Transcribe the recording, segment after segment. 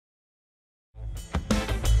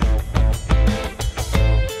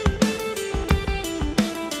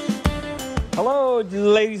Hello,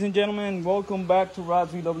 ladies and gentlemen. Welcome back to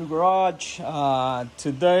Rod's VW Garage.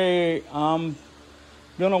 Today, I'm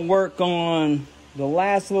gonna work on the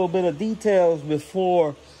last little bit of details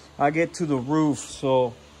before I get to the roof.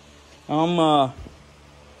 So, I'm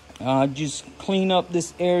just clean up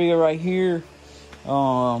this area right here.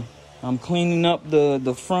 I'm cleaning up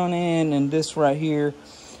the front end and this right here.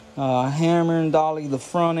 Hammer and dolly the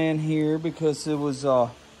front end here because it was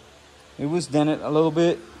dented a little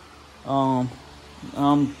bit.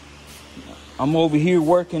 I'm over here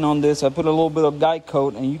working on this. I put a little bit of guide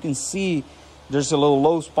coat, and you can see there's a little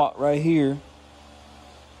low spot right here,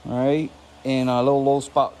 all right, and a little low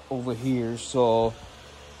spot over here. So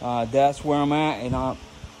that's where I'm at, and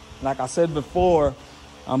like I said before,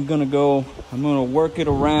 I'm gonna work it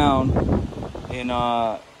around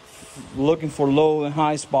and looking for low and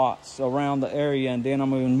high spots around the area, and then I'm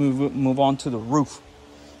gonna move on to the roof.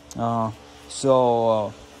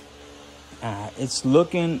 It's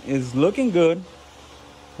looking good.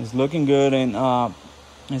 It's looking good, and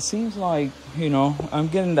it seems like, I'm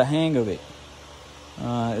getting the hang of it.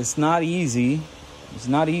 It's not easy.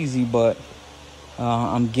 But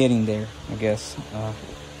I'm getting there, I guess.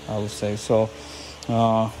 I would say so.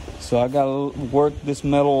 So I gotta work this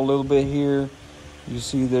metal a little bit here. You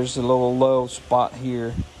see, there's a little low spot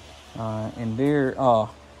here, and there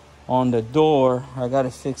on the door, I gotta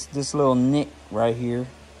fix this little nick right here.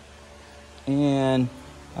 And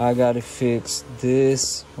I gotta fix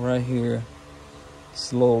this right here.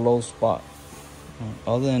 It's a little low spot.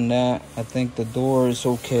 Other than that, I think the door is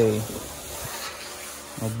okay.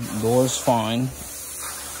 The door is fine.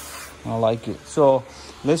 I like it. So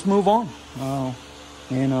let's move on.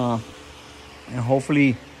 And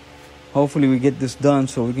hopefully we get this done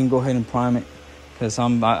so we can go ahead and prime it. Because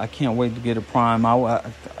I can't wait to get it primed. I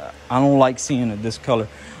don't like seeing it this color.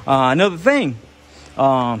 Another thing.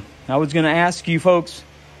 I was gonna ask you folks,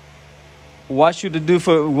 what should I do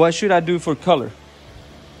for color?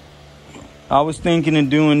 I was thinking of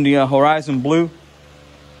doing the horizon blue,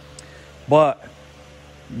 but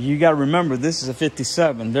you gotta remember this is a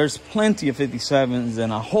 57. There's plenty of 57s,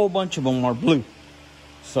 and a whole bunch of them are blue.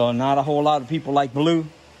 So not a whole lot of people like blue.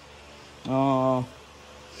 I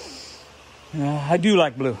do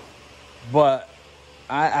like blue, but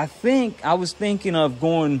I was thinking of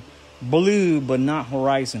going blue, but not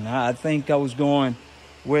horizon. I think I was going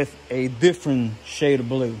with a different shade of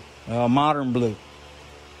blue, modern blue.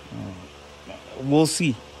 We'll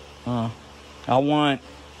see. I want,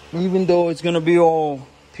 even though it's gonna be all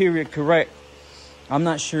period correct, I'm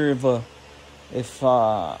not sure if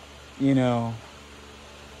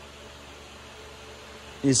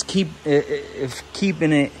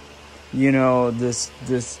keeping it, this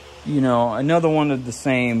another one of the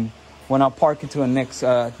same. When I park into next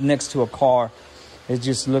to a car, it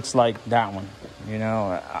just looks like that one.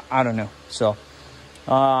 I don't know. So,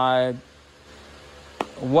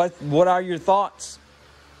 what are your thoughts?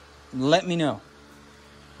 Let me know.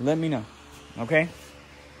 Okay.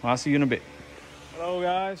 Well, I'll see you in a bit. Hello,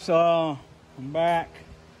 guys. I'm back,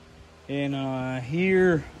 and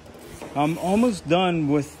here I'm almost done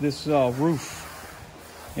with this roof,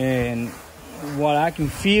 and what I can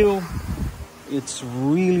feel. It's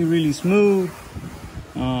really smooth.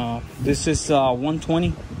 This is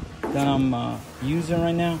 120 that I'm using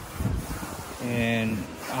right now, and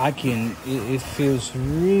it feels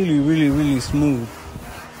really smooth.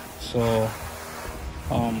 So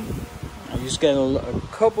I just got a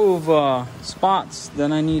couple of spots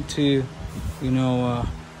that I need to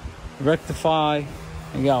rectify.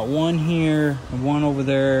 I got one here and one over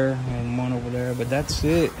there and one over there, but that's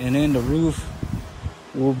it. And then the roof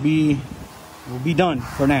will be done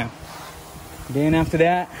for now. Then after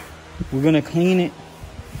that, we're gonna clean it.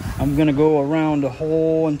 I'm gonna go around the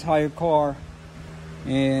whole entire car,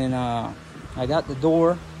 and I got the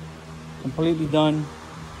door completely done.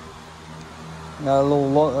 Got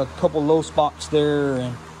a couple low spots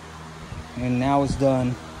there, and now it's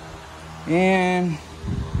done. And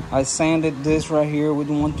I sanded this right here with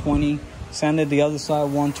 120, sanded the other side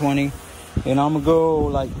 120, and I'm gonna go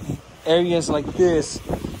like areas like this.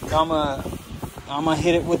 I'm gonna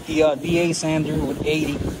hit it with the DA sander with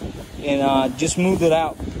 80, and just move it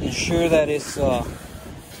out, ensure that it's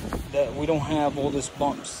that we don't have all these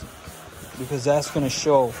bumps, because that's gonna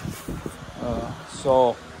show.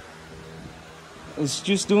 So it's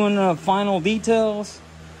just doing the final details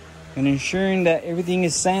and ensuring that everything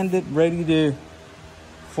is sanded, ready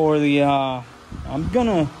for the. I'm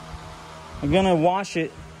gonna wash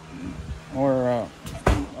it or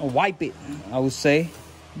wipe it, I would say,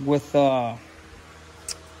 with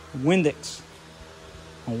Windex.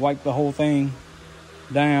 I'll wipe the whole thing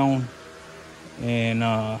down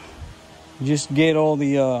and just get all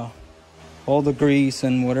the grease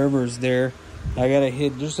and whatever is there. I gotta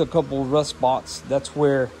hit. There's a couple rust spots. That's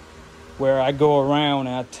where I go around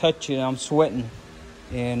and I touch it. I'm sweating,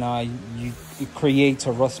 and it creates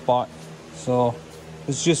a rust spot. So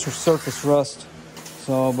it's just surface rust.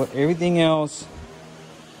 So, but everything else,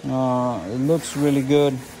 it looks really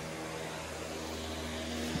good.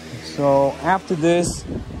 So after this,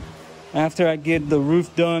 after I get the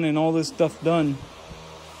roof done and all this stuff done,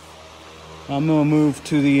 I'm gonna move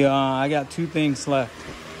to the, I got two things left.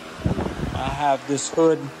 I have this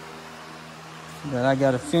hood that I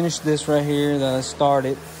gotta finish this right here that I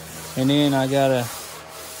started. And then I gotta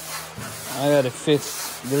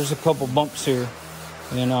fix, there's a couple bumps here.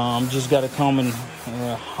 And I'm just gotta come and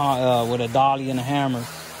with a dolly and a hammer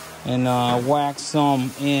and wax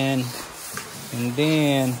some in. And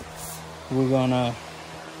then we're gonna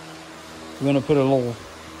put a little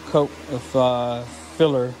coat of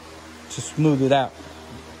filler to smooth it out.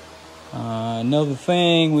 Another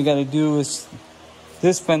thing we got to do is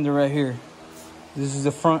this fender right here. This is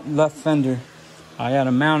the front left fender. I got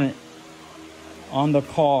to mount it on the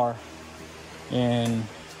car, and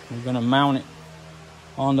we're gonna mount it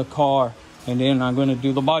on the car, and then I'm gonna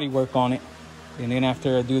do the body work on it. And then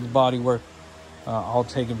after I do the body work, I'll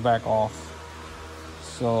take it back off.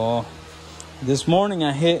 So this morning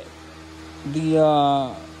I hit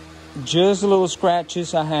the just little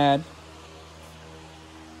scratches I had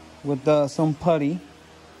with some putty,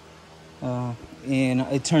 and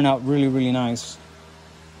it turned out really nice.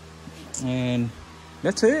 And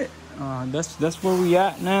that's it. That's where we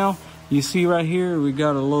at now. You see right here we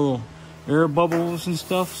got a little air bubbles and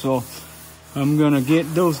stuff, so I'm gonna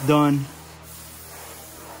get those done.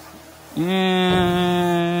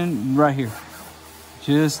 And right here,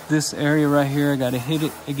 just this area right here, I gotta hit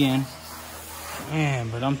it again. Man,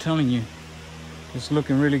 but I'm telling you, it's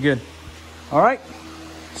looking really good. All right,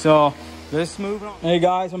 so let's move on. Hey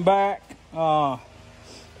guys, I'm back. I'm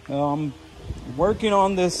working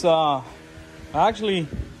on this. Actually,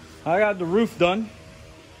 I got the roof done.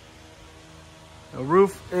 The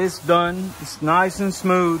roof is done. It's nice and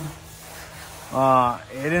smooth.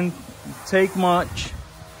 It didn't take much,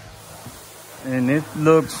 and it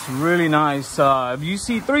looks really nice. You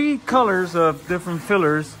see 3 colors of different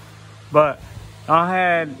fillers, but I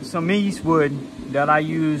had some Eastwood that I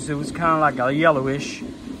used. It was kind of like a yellowish,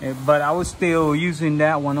 but I was still using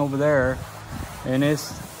that one over there, and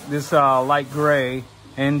it's this light gray,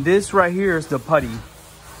 and this right here is the putty.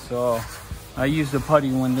 So I use the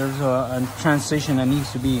putty when there's a transition that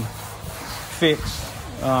needs to be fixed.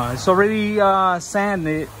 It's already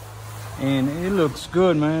sanded, and it looks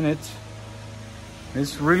good, man.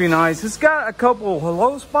 It's really nice. It's got a couple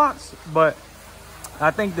low spots, but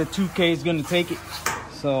I think the 2K is gonna take it.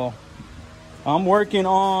 So I'm working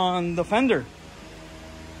on the fender.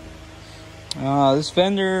 This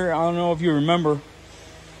fender, I don't know if you remember,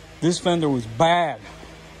 this fender was bad.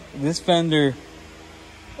 This fender,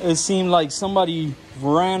 it seemed like somebody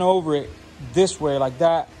ran over it this way, like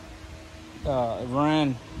that.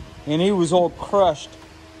 Ran, and it was all crushed.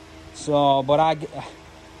 So, but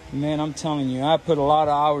man, I'm telling you, I put a lot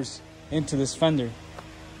of hours into this fender,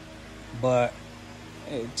 but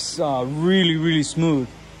it's really smooth.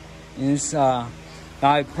 And it's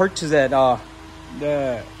I purchased that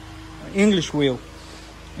the English wheel,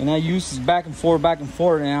 and I use this back and forth,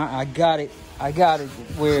 and I got it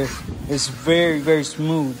where it's very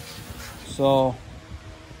smooth. So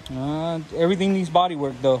everything needs body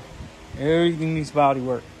work though. Everything needs body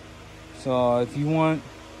work. So if you want,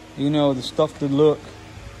 the stuff to look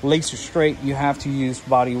laser straight, you have to use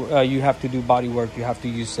you have to do body work. You have to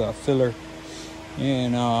use filler,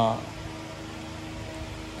 and I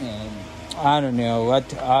don't know.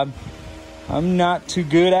 I'm not too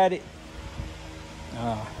good at it.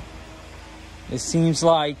 It seems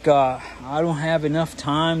like I don't have enough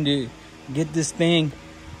time to get this thing,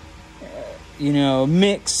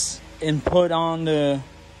 mix and put on the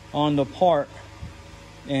part,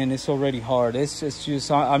 and it's already hard. It's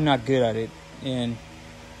just I'm not good at it, and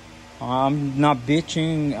I'm not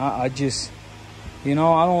bitching. I just, I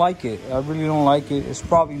don't like it. I really don't like it.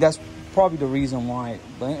 That's probably the reason why.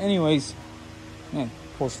 But anyways, man,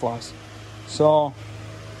 horse flies. So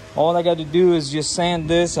all I got to do is just sand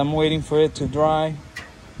this. I'm waiting for it to dry.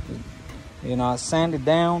 Sand it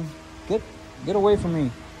down. Get away from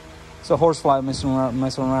me. It's a horsefly messing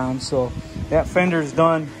around. So that fender is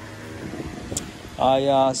done.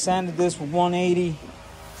 I sanded this with 180.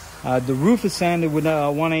 The roof is sanded with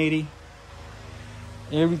 180.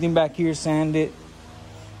 Everything back here sanded.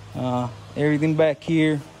 Everything back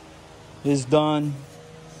here is done.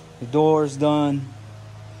 The door's done.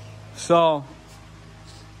 So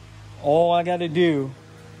all I got to do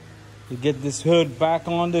is get this hood back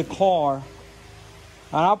on the car.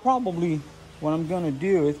 And I'll probably, what I'm going to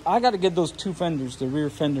do is I got to get those two fenders, the rear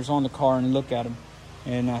fenders on the car, and look at them.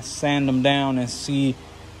 And sand them down and see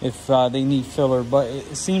if they need filler. But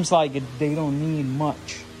it seems like they don't need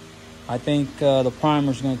much. I think the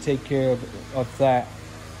primer's going to take care of that.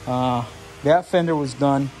 That fender was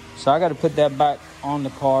done. So I got to put that back on the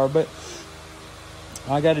car. But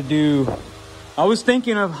I was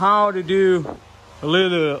thinking of how to do a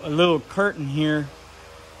little curtain here,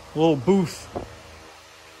 a little booth.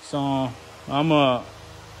 So I'm gonna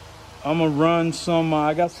run some.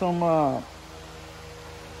 I got some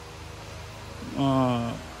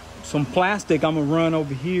plastic. I'm gonna run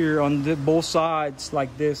over here on both sides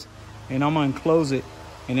like this, and I'm gonna enclose it,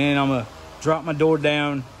 and then I'm gonna drop my door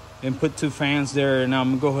down and put two fans there, and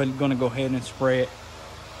I'm gonna go ahead and spray it.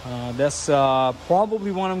 That's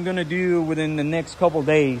probably what I'm gonna do within the next couple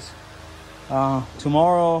days.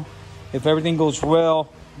 Tomorrow, if everything goes well,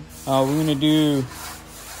 we're gonna do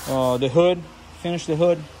the hood, finish the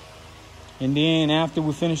hood, and then after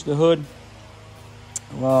we finish the hood,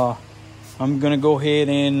 I'm gonna go ahead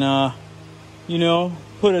and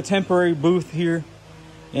put a temporary booth here,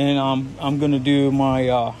 and I'm gonna do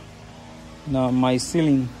my my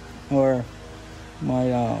sealing, or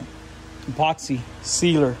my epoxy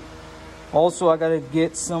sealer. Also, I gotta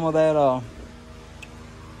get some of that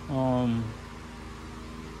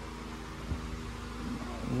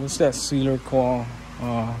what's that sealer called?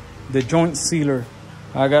 The joint sealer.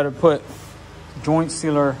 I gotta put joint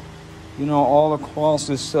sealer, all across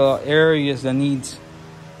this areas that needs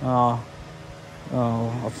a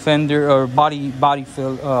fender or body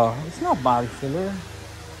fill. It's not body filler.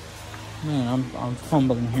 Man, I'm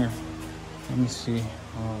fumbling here. Let me see.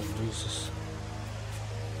 Oh Jesus,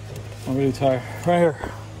 I'm really tired. Right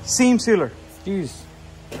here, seam sealer. Jeez,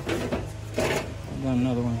 I got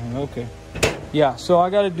another one here. Okay, yeah. So I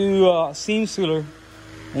got to do seam sealer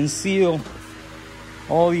and seal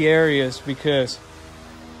all the areas, because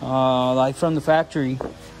like from the factory,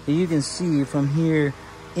 you can see from here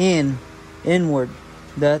inward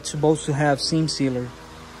that's supposed to have seam sealer.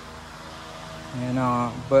 And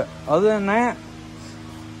but other than that,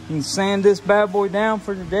 you can sand this bad boy down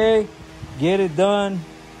for today, get it done,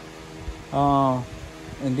 and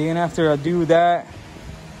then after I do that,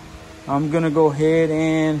 I'm gonna go ahead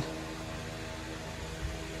and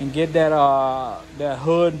get that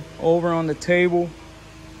hood over on the table,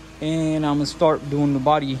 and I'm gonna start doing the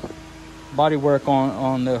body work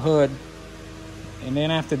on the hood. And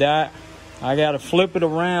then after that, I gotta flip it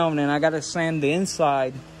around and I gotta sand the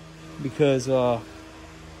inside, because I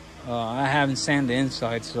haven't sanded the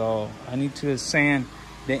inside, so I need to sand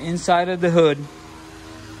the inside of the hood,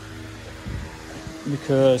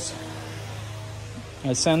 because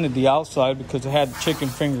I sanded the outside because I had chicken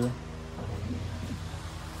finger.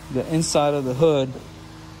 The inside of the hood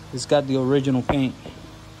has got the original paint,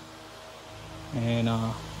 and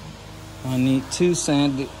I need to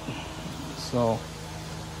sand it. So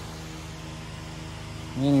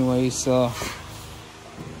anyways, I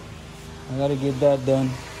gotta get that done.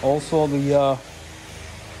 Also, the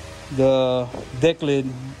deck lid,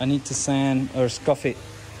 I need to sand or scuff it.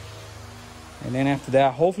 And then after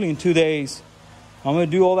that, hopefully in 2 days, I'm gonna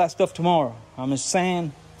do all that stuff tomorrow. I'm gonna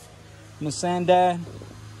sand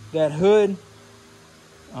that hood,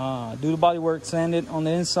 do the body work, sand it on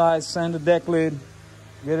the inside, sand the deck lid,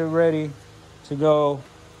 get it ready to go.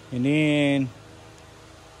 And then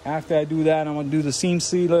after I do that, I'm gonna do the seam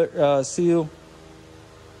seal.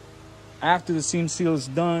 After the seam seal is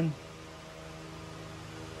done,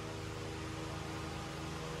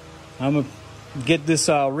 I'm gonna get this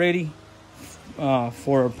ready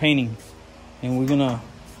for painting, and we're gonna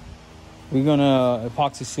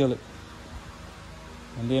epoxy seal it.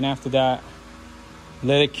 And then after that,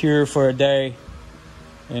 let it cure for a day,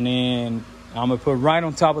 and then I'm gonna put right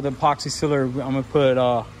on top of the epoxy sealer, I'm gonna put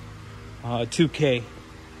 2K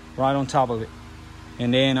right on top of it,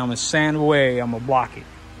 and then I'm gonna sand away, I'm gonna block it.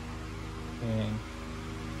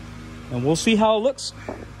 And we'll see how it looks.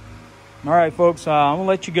 All right, folks, I'm gonna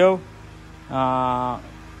let you go. I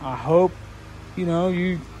hope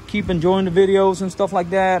you keep enjoying the videos and stuff like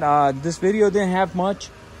that. This video didn't have much,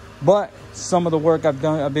 but some of the work I've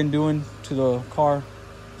been doing to the car.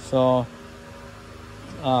 So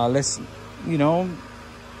let's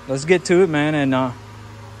get to it, man,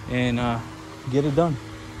 and get it done.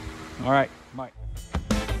 All right.